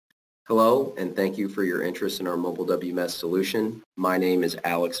Hello, and thank you for your interest in our mobile WMS solution. My name is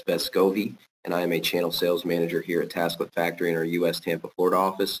Alex Vescovi, and I am a channel sales manager here at Tasklet Factory in our U.S. Tampa, Florida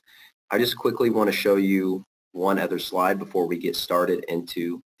office. I just quickly want to show you one other slide before we get started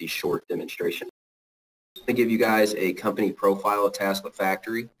into the short demonstration. I'm going to give you guys a company profile of Tasklet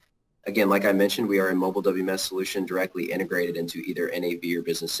Factory. Again, like I mentioned, we are a mobile WMS solution directly integrated into either NAV or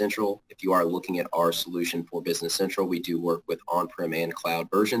Business Central. If you are looking at our solution for Business Central, we do work with on-prem and cloud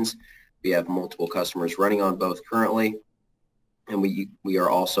versions. We have multiple customers running on both currently, and we are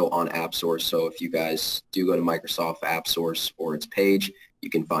also on AppSource. So if you guys do go to Microsoft AppSource or its page,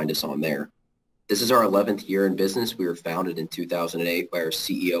 you can find us on there. This is our 11th year in business. We were founded in 2008 by our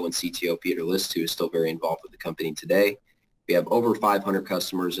CEO and CTO, Peter List, who is still very involved with the company today. We have over 500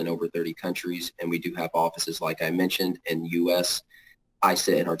 customers in over 30 countries, and we do have offices, like I mentioned, in the U.S. I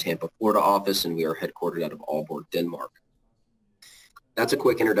sit in our Tampa, Florida office, and we are headquartered out of Aalborg, Denmark. That's a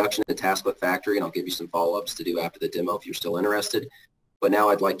quick introduction to Tasklet Factory, and I'll give you some follow-ups to do after the demo if you're still interested. But now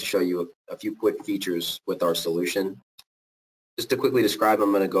I'd like to show you a few quick features with our solution. Just to quickly describe,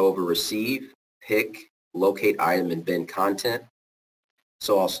 I'm going to go over receive, pick, locate item, and bin content.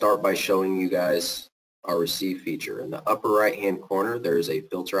 So I'll start by showing you guys our receive feature. In the upper right-hand corner, there is a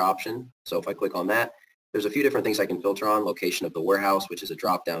filter option. So if I click on that, there's a few different things I can filter on. Location of the warehouse, which is a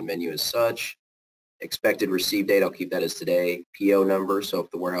drop-down menu as such. Expected receive date, I'll keep that as today. PO number, so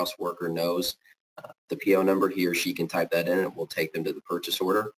if the warehouse worker knows the PO number, he or she can type that in and it will take them to the purchase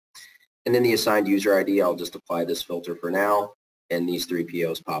order. And then the assigned user ID, I'll just apply this filter for now, and these three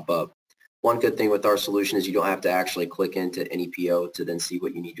POs pop up. One good thing with our solution is you don't have to actually click into any PO to then see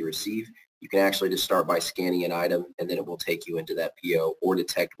what you need to receive. You can actually just start by scanning an item, and then it will take you into that PO or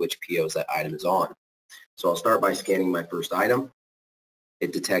detect which POs that item is on. So I'll start by scanning my first item.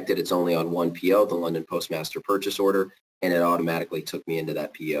 It detected it's only on one PO, the London Postmaster purchase order, and it automatically took me into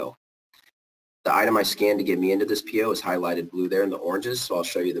that PO. The item I scanned to get me into this PO is highlighted blue there in the oranges, so I'll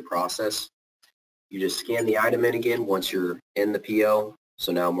show you the process. You just scan the item in again once you're in the PO.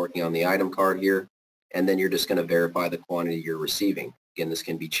 So now I'm working on the item card here, and then you're just going to verify the quantity you're receiving. Again, this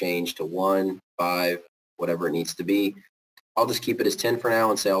can be changed to 1, 5, whatever it needs to be. I'll just keep it as 10 for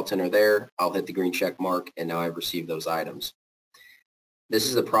now and say all 10 are there. I'll hit the green check mark, and now I've received those items. This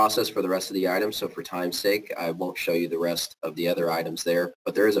is the process for the rest of the items, so for time's sake, I won't show you the rest of the other items there,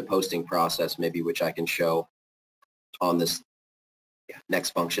 but there is a posting process maybe which I can show on this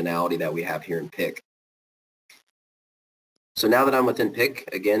next functionality that we have here in Pick. So now that I'm within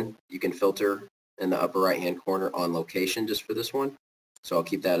Pick, again, you can filter in the upper right-hand corner on location just for this one. So I'll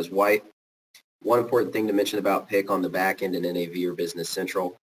keep that as white. One important thing to mention about Pick on the back end in NAV or Business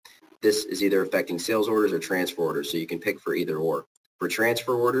Central, this is either affecting sales orders or transfer orders, so you can pick for either or. For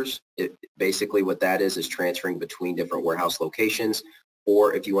transfer orders, basically what that is transferring between different warehouse locations,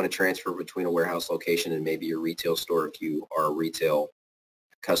 or if you want to transfer between a warehouse location and maybe your retail store if you are a retail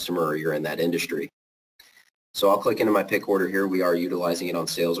customer or you're in that industry. So I'll click into my pick order here. We are utilizing it on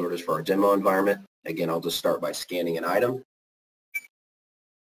sales orders for our demo environment. Again, I'll just start by scanning an item.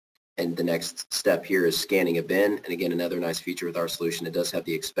 And the next step here is scanning a bin. And again, another nice feature with our solution, it does have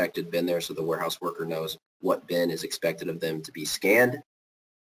the expected bin there so the warehouse worker knows what bin is expected of them to be scanned.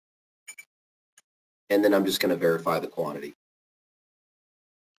 And then I'm just going to verify the quantity.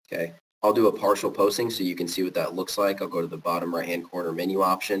 Okay, I'll do a partial posting so you can see what that looks like. I'll go to the bottom right-hand corner menu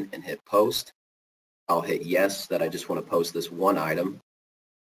option and hit post. I'll hit yes, that I just want to post this one item.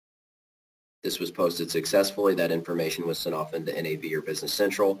 This was posted successfully. That information was sent off into NAV or Business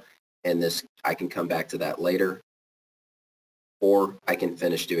Central. And this, I can come back to that later, or I can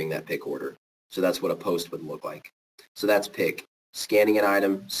finish doing that pick order. So that's what a post would look like. So that's pick, scanning an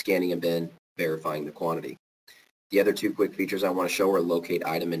item, scanning a bin, verifying the quantity. The other two quick features I want to show are locate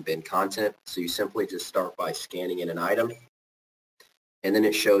item and bin content. So you simply just start by scanning in an item, and then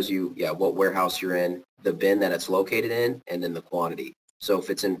it shows you, what warehouse you're in, the bin that it's located in, and then the quantity. So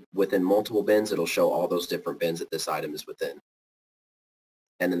if it's within multiple bins, it'll show all those different bins that this item is within.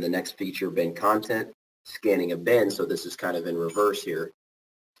 And then the next feature, bin content, scanning a bin. So this is kind of in reverse here.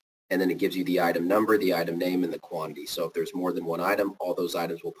 And then it gives you the item number, the item name, and the quantity. So if there's more than one item, all those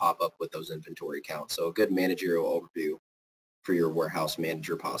items will pop up with those inventory counts. So a good managerial overview for your warehouse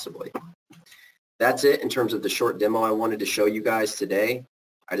manager possibly. That's it in terms of the short demo I wanted to show you guys today.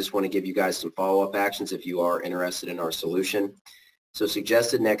 I just want to give you guys some follow-up actions if you are interested in our solution. So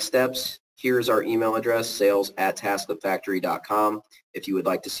suggested next steps, here's our email address, sales@taskletfactory.com. If you would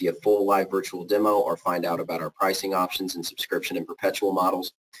like to see a full live virtual demo or find out about our pricing options and subscription and perpetual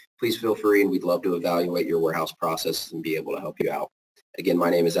models, please feel free, and we'd love to evaluate your warehouse process and be able to help you out. Again, my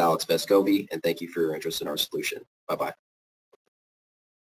name is Alex Vescovi, and thank you for your interest in our solution. Bye-bye.